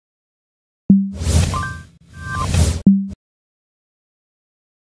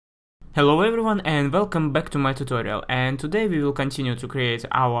Hello everyone and welcome back to my tutorial, and today we will continue to create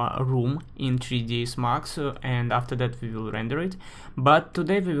our room in 3ds Max and after that we will render it. But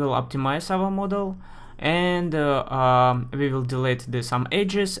today we will optimize our model and we will delete some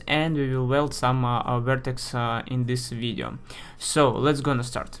edges and we will weld some vertex in this video. So let's gonna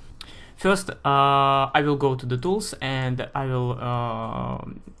start. First I will go to the tools and I will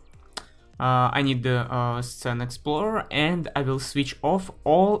I need the Scene Explorer and I will switch off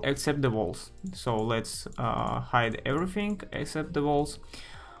all except the walls. So let's hide everything except the walls.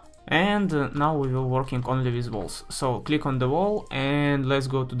 And now we will working only with walls. So click on the wall and let's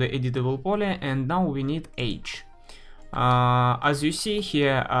go to the editable poly, and now we need edge. As you see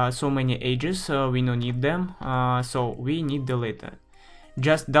here, so many edges, we don't need them, so we need delete it.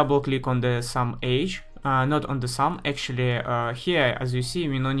 Just double click on the sum edge. Not on the sum, actually here as you see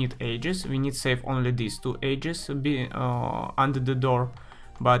we don't need edges, we need save only these two edges under the door,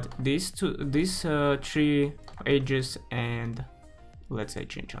 but these three edges, and let's say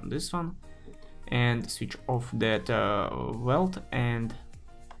change on this one and switch off that weld, and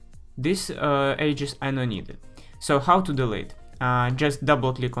these edges I don't need it. So how to delete? Just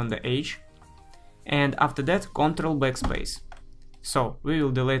double click on the edge and after that Ctrl backspace. So we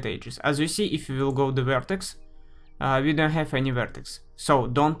will delete edges. As you see, if we will go the vertex, we don't have any vertex. So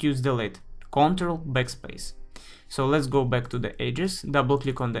don't use delete, Ctrl backspace. So let's go back to the edges, double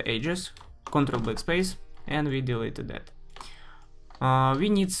click on the edges, Ctrl backspace, and we deleted that. We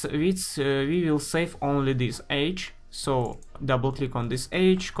will save only this edge. So double click on this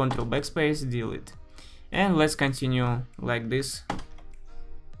edge, Ctrl backspace, delete. And let's continue like this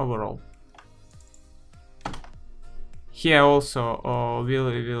overall. Here also we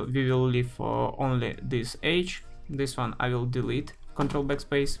will leave only this edge. This one I will delete, Ctrl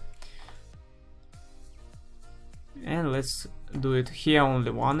backspace. And let's do it here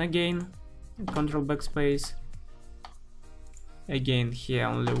only one again, Ctrl backspace. Again here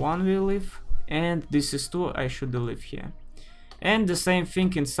only one will leave, and this is two I should leave here. And the same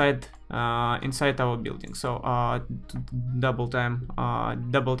thing inside our building. So double time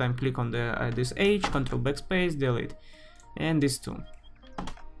click on the this edge, Ctrl backspace, delete. And this too.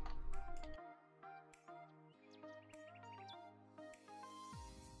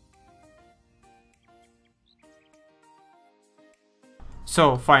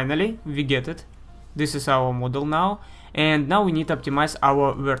 So finally we get it. This is our model now, and now we need to optimize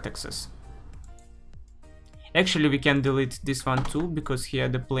our vertexes. Actually we can delete this one too, because here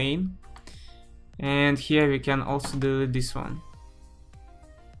the plane, and here we can also delete this one.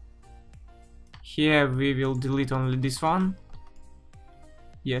 Here we will delete only this one.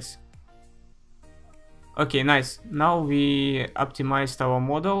 Yes. Okay, nice. Now we optimized our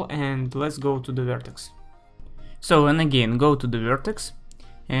model and let's go to the vertex. So, and again, go to the vertex,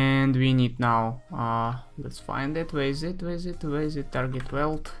 and we need now, let's find it. Where is it? Where is it? Where is it? Target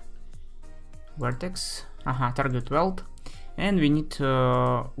weld. Vertex. Target weld. And we need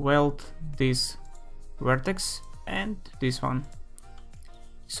to weld this vertex and this one.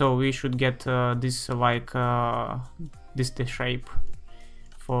 So we should get this like this the shape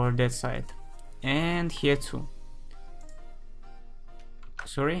for that side, and here too.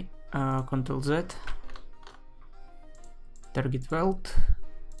 Sorry, Ctrl Z, target weld,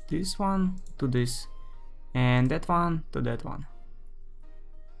 this one to this, and that one to that one.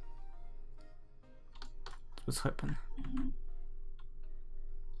 What's happened?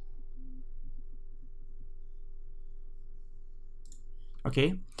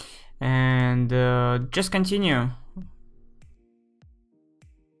 Okay, and just continue.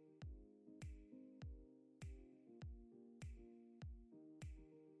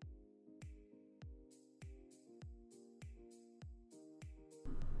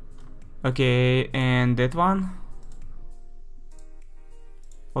 Okay, and that one.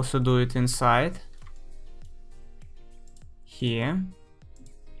 Also do it inside. Here.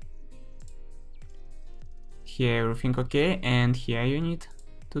 Here everything okay, and here you need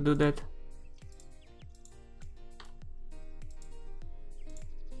to do that.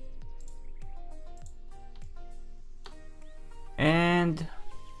 And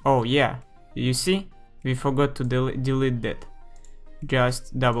oh yeah, you see, we forgot to delete that.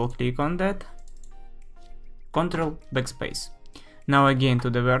 Just double click on that, Ctrl backspace. Now again to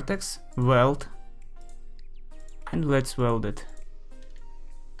the vertex, weld, and let's weld it.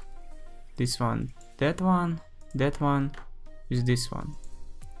 This one, that one is this one.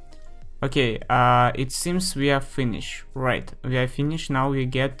 Okay, it seems we are finished. Right, we are finished. Now we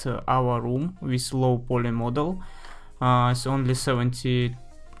get our room with low poly model. It's only 73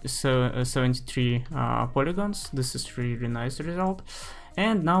 polygons. This is really nice result.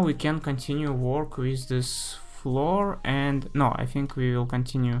 And now we can continue work with this floor, and no, I think we will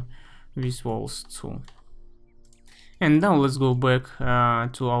continue with walls too. And now let's go back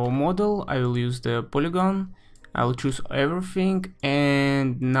to our model. I will use the polygon, I'll choose everything,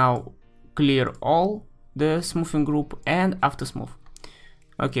 and now clear all the smoothing group and after smooth.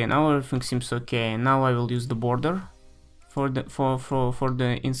 Okay, now everything seems okay. Now I will use the border for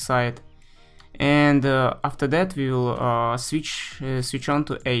the inside, and after that we will switch on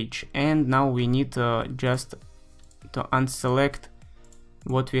to edge. And now we need just to unselect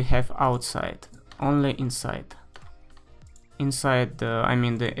what we have outside, only inside. I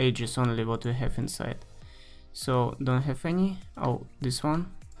mean the edge is only what we have inside, so don't have any. Oh, this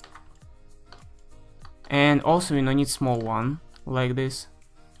one. And also we don't need small one like this.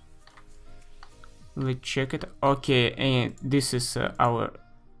 Let's check it. Okay, and this is our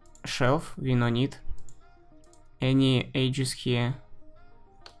shelf. We don't need any edges here.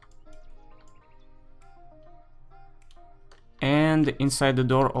 And inside the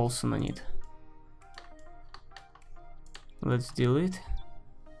door also no need. Let's delete.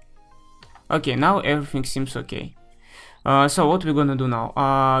 Okay, now everything seems okay. So what we're gonna do now?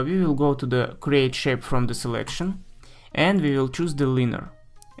 We will go to the create shape from the selection, and we will choose the linear,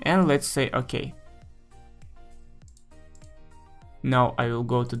 and let's say okay. Now I will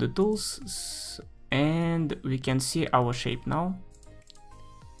go to the tools, and we can see our shape now.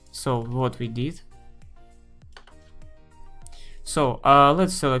 So what we did. So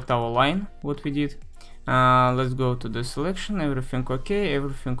let's select our line, what we did. Let's go to the selection, everything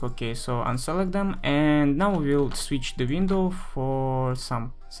okay, so unselect them, and now we'll switch the window for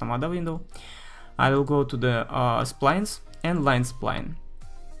some other window. I will go to the splines and line spline.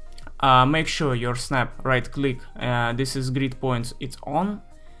 Make sure your snap right click, this is grid points, it's on,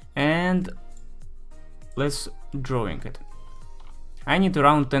 and let's drawing it. I need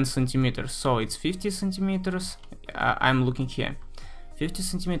around 10 centimeters, so it's 50 centimeters. I'm looking here, 50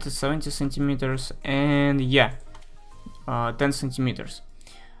 centimeters, 70 centimeters, and yeah, 10 centimeters.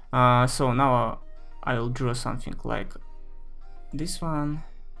 So now I will draw something like this one,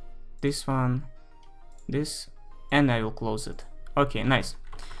 this, and I will close it. Okay, nice.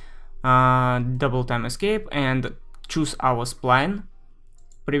 Double time escape and choose our spline,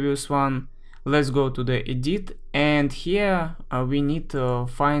 previous one. Let's go to the edit, and here we need to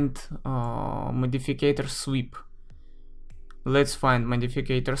find modifier sweep. Let's find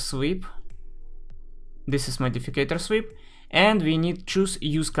modifier sweep. This is modifier sweep, and we need choose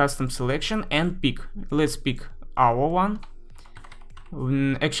use custom selection and pick. Let's pick our one.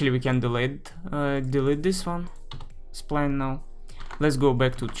 Actually we can delete this one, spline now. Let's go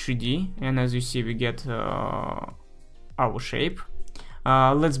back to 3D, and as you see we get our shape.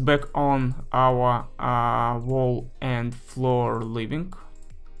 Let's back on our wall and floor living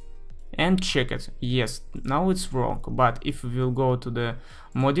and check it. Yes, now it's wrong, but if we will go to the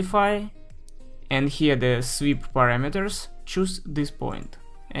modify and here the sweep parameters, choose this point,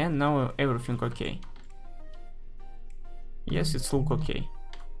 and now everything okay. Yes, it's look okay.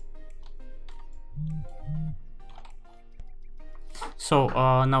 So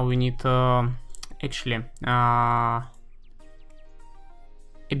now we need actually a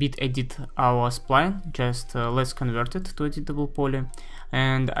bit edit our spline. Just let's convert it to editable poly,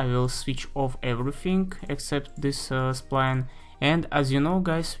 and I will switch off everything except this spline. And as you know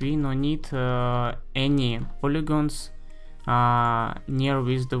guys, we don't need any polygons near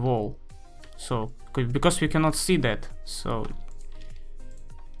with the wall, so because we cannot see that, so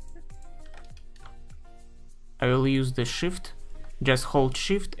I will use the shift, just hold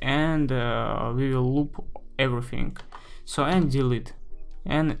shift, and we will loop everything. So and delete,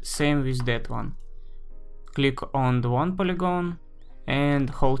 and same with that one. Click on the one polygon and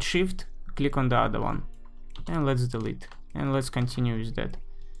hold shift, click on the other one, and let's delete, and let's continue with that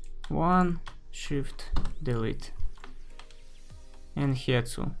one, shift, delete, and here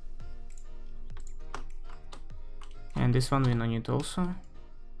too, and this one we don't need also,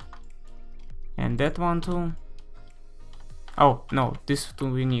 and that one too. Oh no, this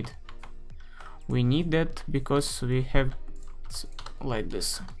two we need that because we have like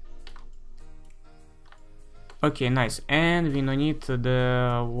this. Okay, nice, and we don't need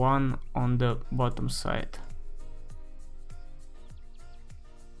the one on the bottom side.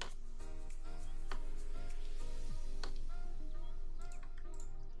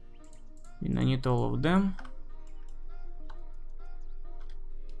 We don't need all of them.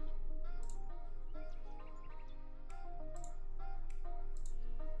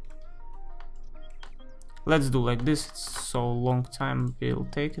 Let's do like this, it's so long time will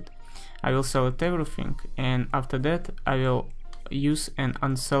take it. I will select everything, and after that I will use and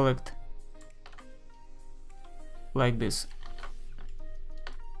unselect like this.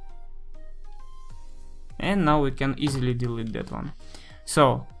 And now we can easily delete that one.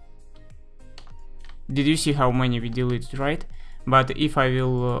 So did you see how many we deleted, right? But if I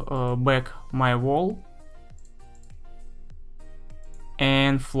will back my wall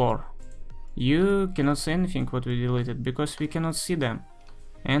and floor, you cannot see anything what we deleted because we cannot see them,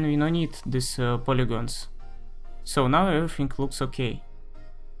 and we don't need these polygons. So now everything looks okay.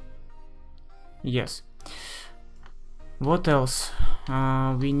 Yes. What else?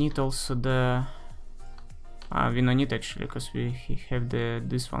 We need also the we don't need actually, because we have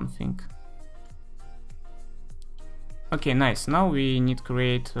this one thing. Okay, nice. Now we need to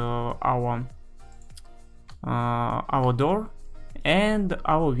create our door and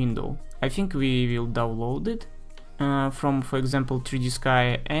our window. I think we will download it from, for example, 3D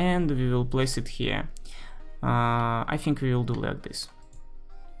Sky, and we will place it here. I think we will do like this.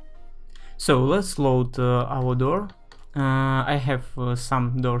 So let's load our door. I have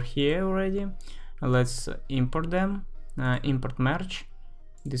some door here already. Let's import them. Import merge.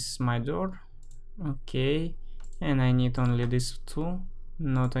 This is my door. Okay, and I need only these two,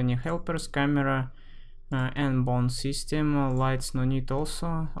 not any helpers, camera and bone system. Lights no need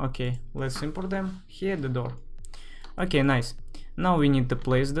also. Okay, let's import them. Here the door. Okay, nice. Now we need to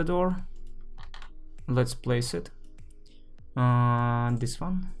place the door. Let's place it. This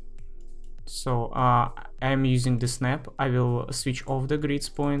one. So I'm using the snap. I will switch off the grids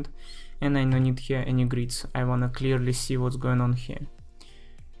point, and I don't need here any grids. I wanna clearly see what's going on here.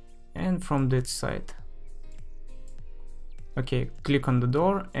 And from that side. Okay, click on the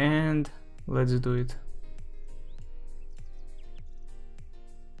door and let's do it.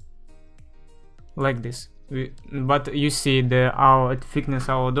 Like this. But you see our thickness,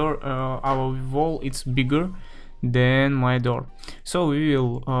 our door, our wall, it's bigger than my door. So we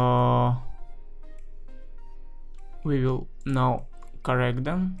will now correct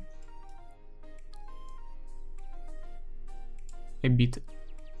them a bit,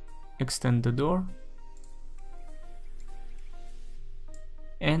 extend the door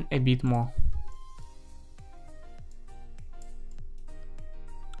and a bit more,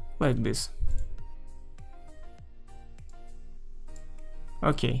 like this.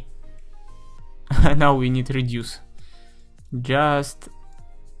 Okay. Now we need to reduce. Just,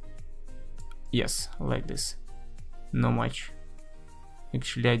 yes, like this. No much.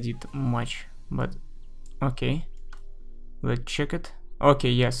 Actually I did much, but okay. Let's check it. Okay,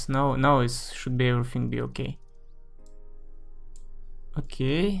 yes, now it should be everything be okay.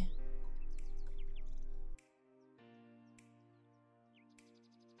 Okay.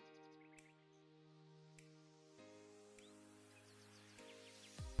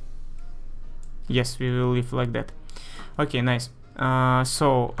 Yes, we will leave like that. Okay, nice.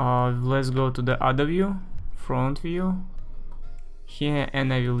 So let's go to the other view, front view here,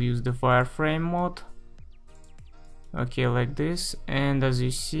 and I will use the wireframe mode. Okay, like this. And as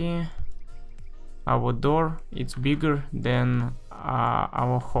you see, our door, it's bigger than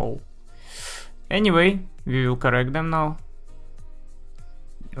our hole. Anyway, we will correct them now.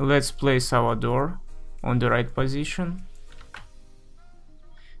 Let's place our door on the right position.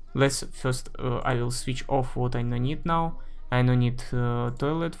 Let's first, I will switch off what I don't need now. I don't need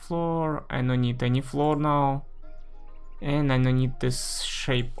toilet floor, I don't need any floor now, and I don't need this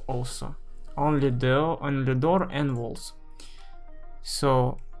shape also. Only the door and walls.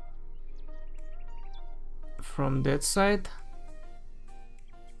 So from that side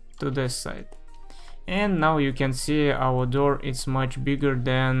to this side, and now you can see our door is much bigger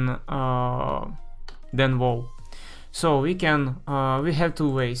than wall. So we can we have two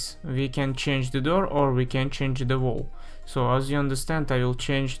ways. We can change the door or we can change the wall. So as you understand, I will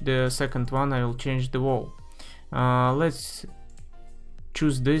change the second one. I will change the wall. Let's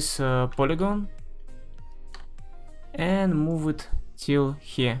choose this polygon and move it till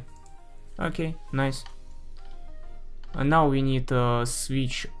here. Okay, nice. And now we need to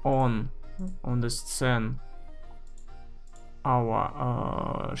switch on the scene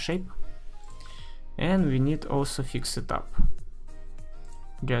our shape. And we need also fix it up.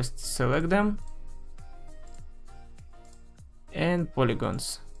 Just select them and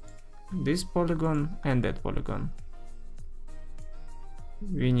polygons. This polygon and that polygon.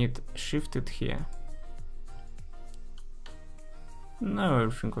 We need shift it here. Now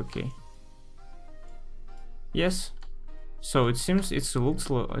everything okay. Yes. So it seems it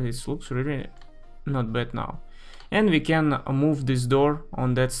looks really not bad now. And we can move this door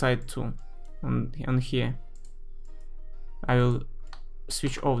on that side too. On here I will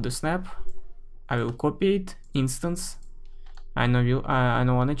switch off the snap. I will copy it, instance, I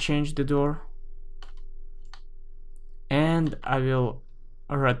don't want to change the door, and I will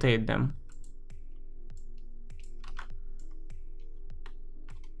rotate them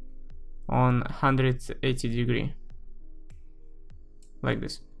on 180 degree, like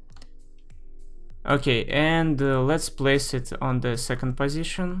this. Okay, and let's place it on the second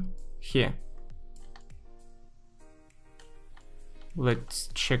position here. Let's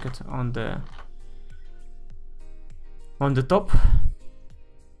check it on the top.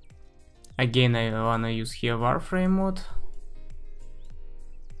 Again, I wanna use here wireframe mode,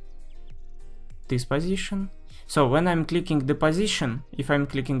 this position. So when I'm clicking the position, if I'm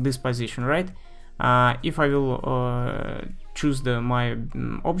clicking this position, right, if I will choose my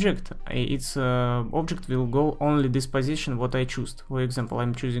object, its object will go only this position what I choose. For example,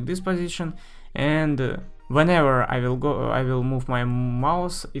 I'm choosing this position, and whenever I will move my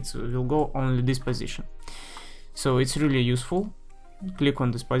mouse, it will go only this position. So it's really useful. Click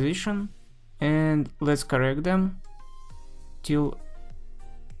on this position, and let's correct them till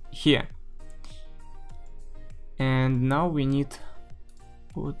here. And now we need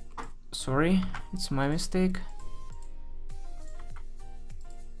sorry, it's my mistake.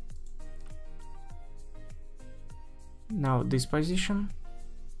 Now this position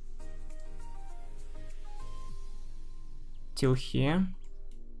till here,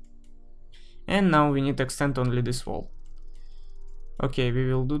 and now we need to extend only this wall. Okay,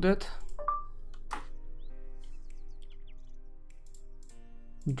 we will do that.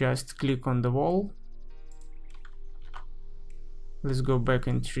 Just click on the wall. Let's go back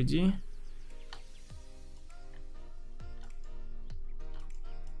in 3D.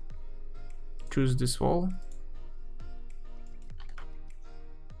 Choose this wall.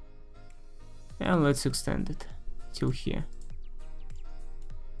 And let's extend it till here.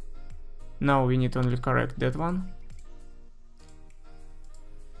 Now we need only correct that one.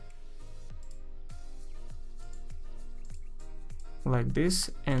 Like this,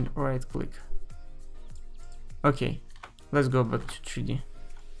 and right click. Okay. Let's go back to 3D.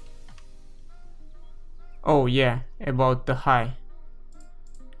 Oh yeah, about the height.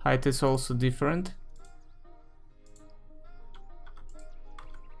 Height is also different.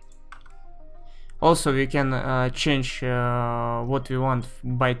 Also, we can change what we want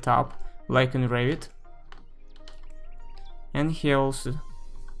by tab, like in Revit. And here also.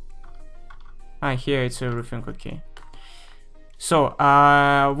 Here it's everything okay. So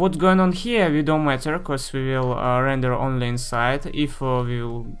what's going on here, we don't matter, because we will render only inside. If we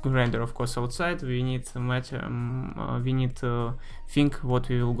will render, of course, outside, we need to think what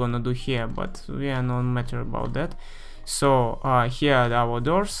we will gonna do here, but we are not matter about that. So here are our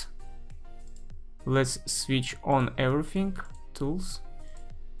doors. Let's switch on everything, tools.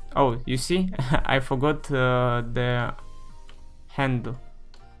 Oh, you see, I forgot the handle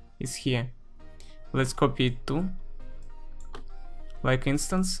is here. Let's copy it too. Like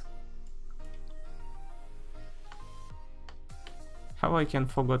instance. How I can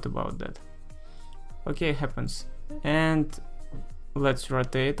forget about that? Okay, it happens. And let's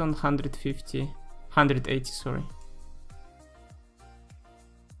rotate on 180, sorry.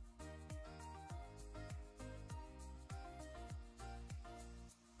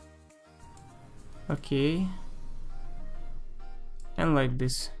 Okay. And like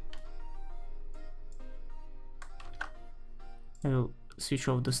this. I will switch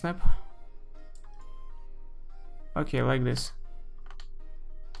off the snap. Okay, like this.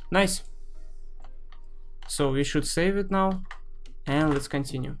 Nice. So we should save it now, and let's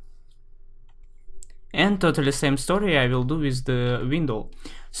continue. And totally same story I will do with the window.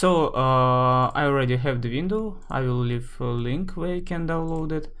 So I already have the window. I will leave a link where you can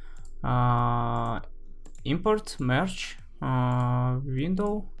download it. Import, merge,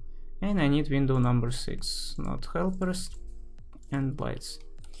 window, and I need window number 6, not helpers. And lights.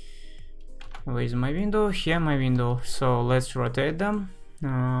 Where is my window? Here my window. So let's rotate them.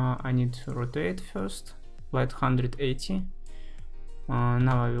 I need to rotate first, like 180.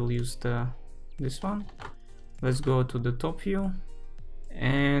 Now I will use this one. Let's go to the top view,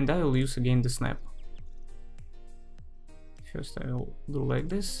 and I will use again the snap. First I will do like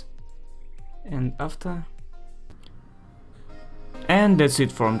this, and after. And that's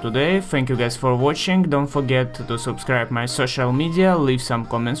it from today. Thank you guys for watching. Don't forget to subscribe my social media, leave some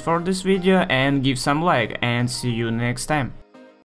comments for this video, and give some like, and see you next time.